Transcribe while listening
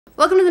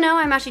Welcome to The Know,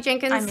 I'm Ashley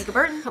Jenkins. I'm Mika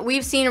Burton.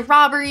 We've seen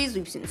robberies,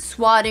 we've seen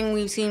swatting,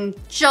 we've seen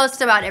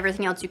just about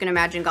everything else you can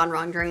imagine gone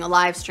wrong during a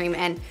live stream,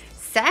 and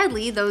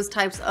sadly, those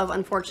types of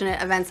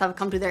unfortunate events have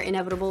come to their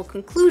inevitable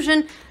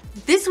conclusion.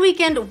 This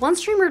weekend, one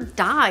streamer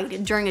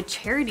died during a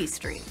charity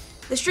stream.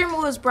 The streamer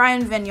was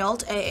Brian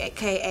Vignault,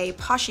 aka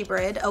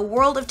Poshybrid, a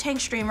World of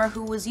Tanks streamer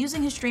who was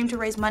using his stream to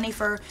raise money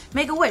for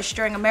Make-A-Wish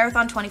during a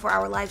marathon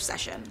 24-hour live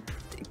session.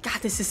 God,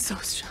 this is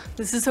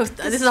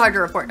hard to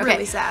report. Okay.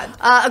 Really sad.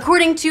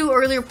 According to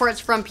early reports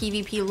from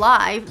PvP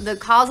Live, the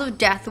cause of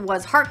death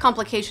was heart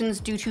complications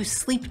due to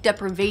sleep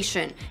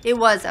deprivation. It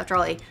was, after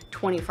all, a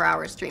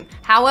 24-hour stream.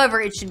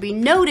 However, it should be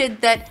noted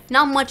that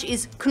not much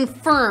is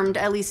confirmed,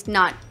 at least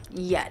not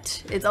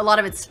yet. A lot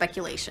of it's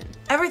speculation.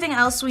 Everything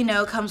else we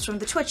know comes from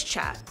the Twitch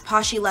chat.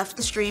 Poshy left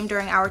the stream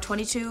during hour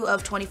 22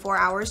 of 24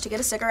 hours to get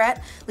a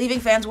cigarette, leaving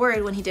fans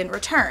worried when he didn't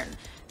return.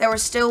 They were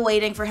still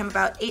waiting for him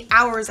about 8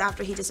 hours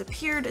after he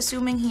disappeared,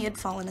 assuming he had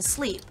fallen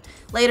asleep.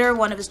 Later,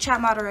 one of his chat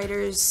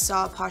moderators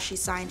saw Poshy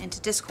sign into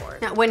Discord.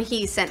 Now, when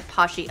he sent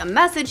Poshy a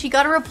message, he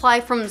got a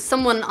reply from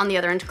someone on the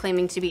other end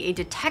claiming to be a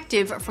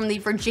detective from the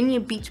Virginia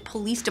Beach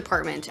Police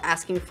Department,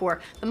 asking for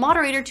the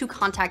moderator to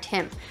contact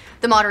him.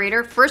 The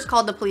moderator first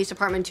called the police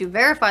department to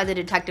verify the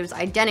detective's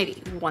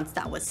identity. Once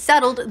that was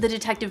settled, the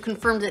detective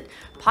confirmed that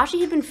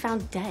Poshy had been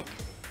found dead.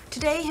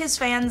 Today, his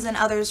fans and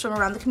others from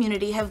around the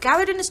community have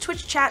gathered in his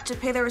Twitch chat to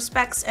pay their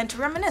respects and to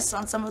reminisce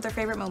on some of their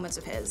favorite moments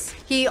of his.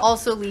 He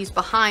also leaves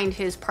behind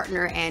his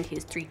partner and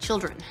his 3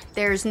 children.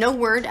 There's no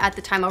word at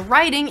the time of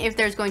writing if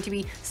there's going to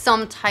be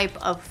some type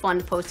of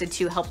fund posted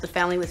to help the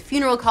family with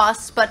funeral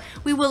costs, but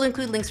we will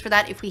include links for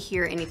that if we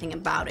hear anything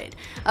about it.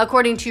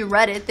 According to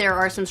Reddit, there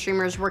are some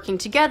streamers working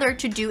together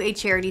to do a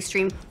charity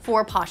stream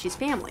for Poshy's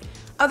family.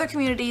 Other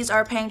communities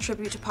are paying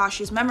tribute to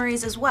Poshy's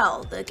memories as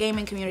well. The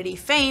gaming community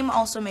Fame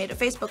also made a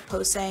Facebook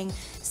post saying,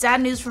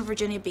 "Sad news from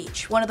Virginia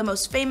Beach. One of the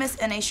most famous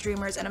NA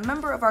streamers and a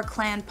member of our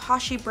clan,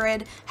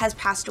 Poshybrid, has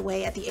passed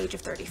away at the age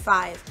of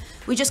 35.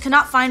 We just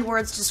cannot find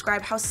words to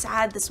describe how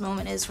sad this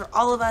moment is for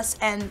all of us,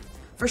 and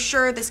for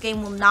sure, this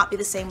game will not be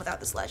the same without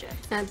this legend."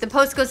 The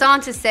post goes on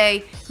to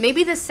say,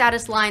 "Maybe the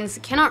saddest lines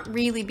cannot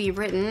really be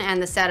written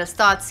and the saddest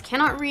thoughts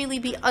cannot really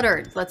be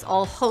uttered. Let's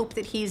all hope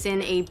that he's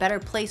in a better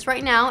place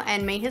right now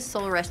and may his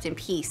soul rest in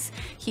peace.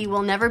 He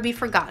will never be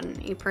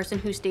forgotten. A person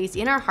who stays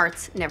in our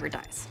hearts never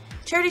dies."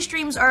 Charity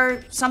streams are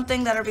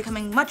something that are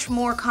becoming much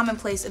more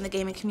commonplace in the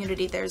gaming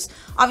community. There's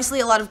obviously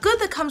a lot of good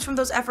that comes from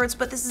those efforts,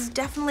 but this is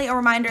definitely a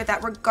reminder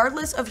that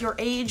regardless of your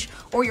age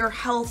or your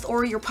health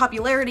or your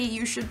popularity,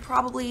 you should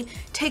probably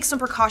take some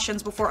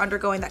precautions before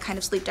undergoing that kind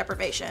of sleep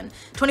deprivation.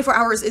 24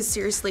 hours is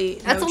seriously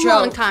no joke. That's a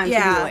long time to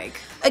be awake.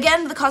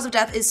 Again, the cause of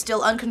death is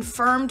still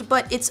unconfirmed,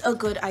 but it's a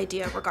good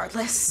idea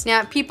regardless.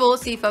 Now, people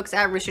see folks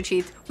at Rooster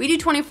Teeth. We do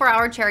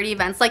 24-hour charity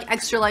events like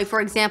Extra Life,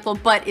 for example,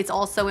 but it's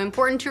also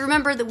important to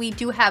remember that we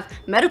do have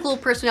medical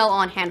personnel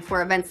on hand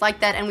for events like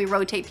that, and we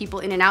rotate people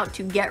in and out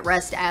to get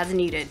rest as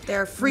needed.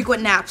 There are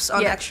frequent naps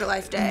on Extra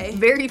Life Day.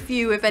 Very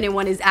few, if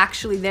anyone, is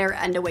actually there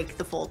and awake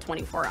the full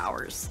 24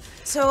 hours.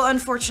 So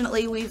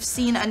unfortunately, we've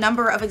seen a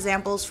number of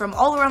examples from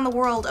all around the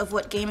world of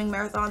what gaming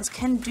marathons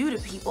can do to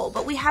people,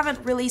 but we haven't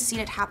really seen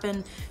it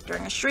happen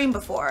during a stream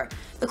before.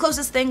 The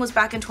closest thing was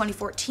back in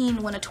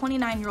 2014 when a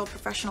 29-year-old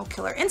professional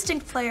Killer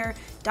Instinct player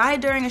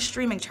died during a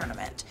streaming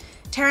tournament.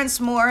 Terrence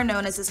Moore,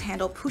 known as his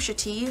handle Pusha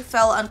T,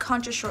 fell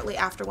unconscious shortly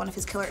after one of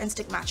his Killer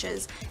Instinct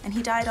matches, and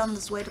he died on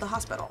his way to the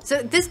hospital.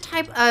 So this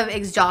type of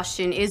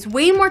exhaustion is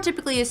way more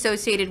typically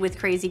associated with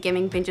crazy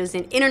gaming binges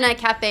in internet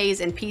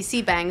cafes and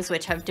PC bangs,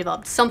 which have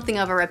developed something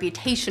of a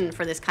reputation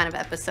for this kind of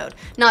episode.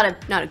 Not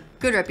a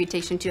good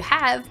reputation to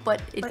have,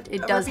 but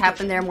it does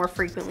happen there more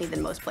frequently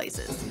than most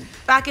places.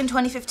 Back in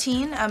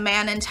 2015, a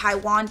man in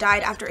Taiwan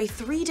died after a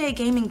 3-day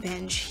gaming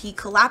binge. He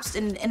collapsed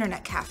in an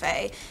internet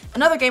cafe.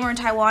 Another gamer in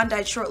Taiwan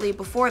died shortly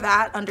before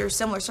that under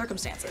similar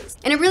circumstances.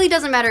 And it really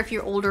doesn't matter if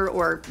you're older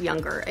or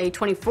younger. A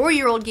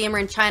 24-year-old gamer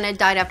in China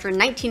died after a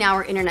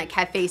 19-hour internet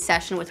cafe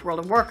session with World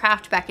of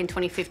Warcraft back in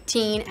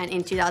 2015, and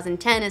in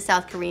 2010, a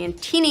South Korean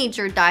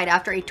teenager died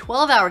after a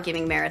 12-hour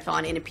gaming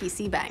marathon in a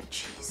PC bang.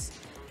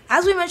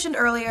 As we mentioned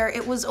earlier,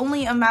 it was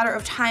only a matter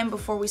of time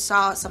before we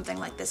saw something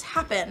like this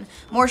happen.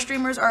 More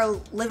streamers are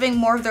living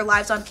more of their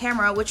lives on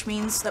camera, which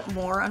means that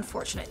more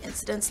unfortunate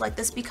incidents like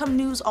this become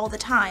news all the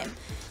time.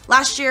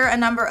 Last year, a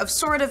number of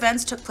Sword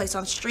events took place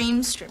on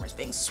streams, streamers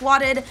being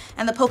swatted,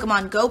 and the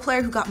Pokemon Go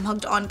player who got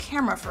mugged on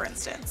camera, for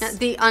instance. Now,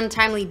 the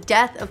untimely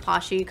death of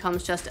Poshy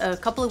comes just a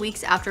couple of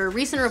weeks after a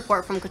recent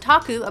report from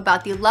Kotaku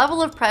about the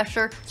level of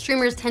pressure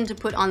streamers tend to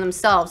put on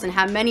themselves and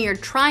how many are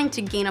trying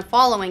to gain a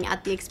following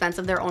at the expense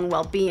of their own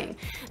well-being.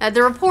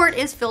 The report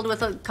is filled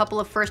with a couple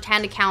of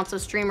first-hand accounts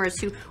of streamers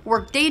who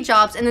work day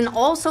jobs and then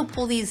also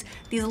pull these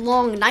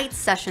long night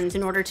sessions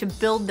in order to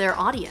build their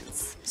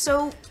audience.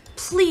 So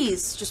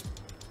please, just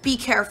be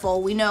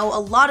careful. We know a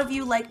lot of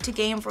you like to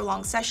game for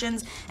long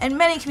sessions, and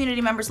many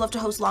community members love to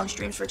host long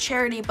streams for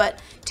charity,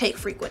 but take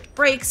frequent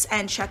breaks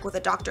and check with a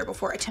doctor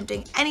before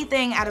attempting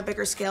anything at a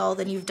bigger scale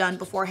than you've done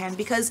beforehand,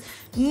 because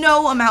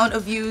no amount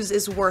of views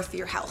is worth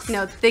your health.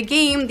 No, the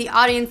game, the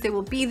audience, they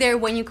will be there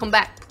when you come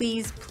back.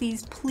 Please,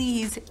 please,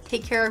 please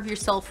take care of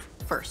yourself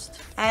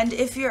first. And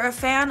if you're a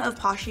fan of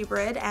Poshy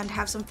Brid and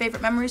have some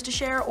favorite memories to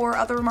share or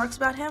other remarks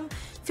about him,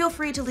 feel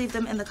free to leave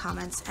them in the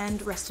comments,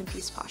 and rest in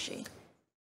peace, Poshy.